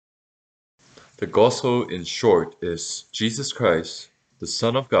The gospel, in short, is Jesus Christ, the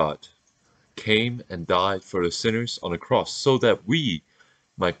Son of God, came and died for the sinners on the cross so that we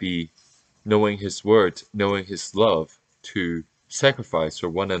might be knowing His word, knowing His love, to sacrifice for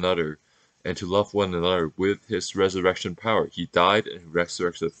one another and to love one another with His resurrection power. He died and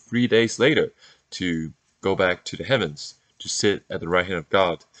resurrected 3 days later to go back to the heavens, to sit at the right hand of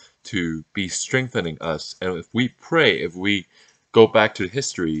God, to be strengthening us. And if we pray, if we go back to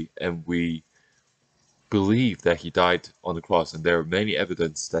history and we believe that He died on the cross, and there are many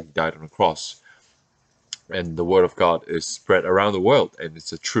evidence that He died on the cross, and the word of God is spread around the world, and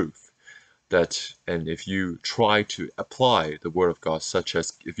it's a truth that, and if you try to apply the word of God, such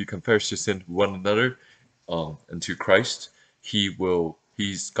as if you confess your sin to one another, and to Christ,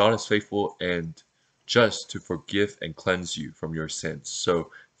 God is faithful and just to forgive and cleanse you from your sins.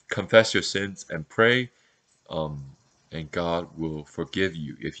 So confess your sins and pray, um, and God will forgive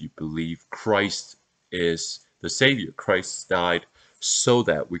you if you believe Christ is the Savior. Christ died so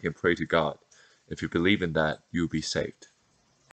that we can pray to God. If you believe in that, you'll be saved.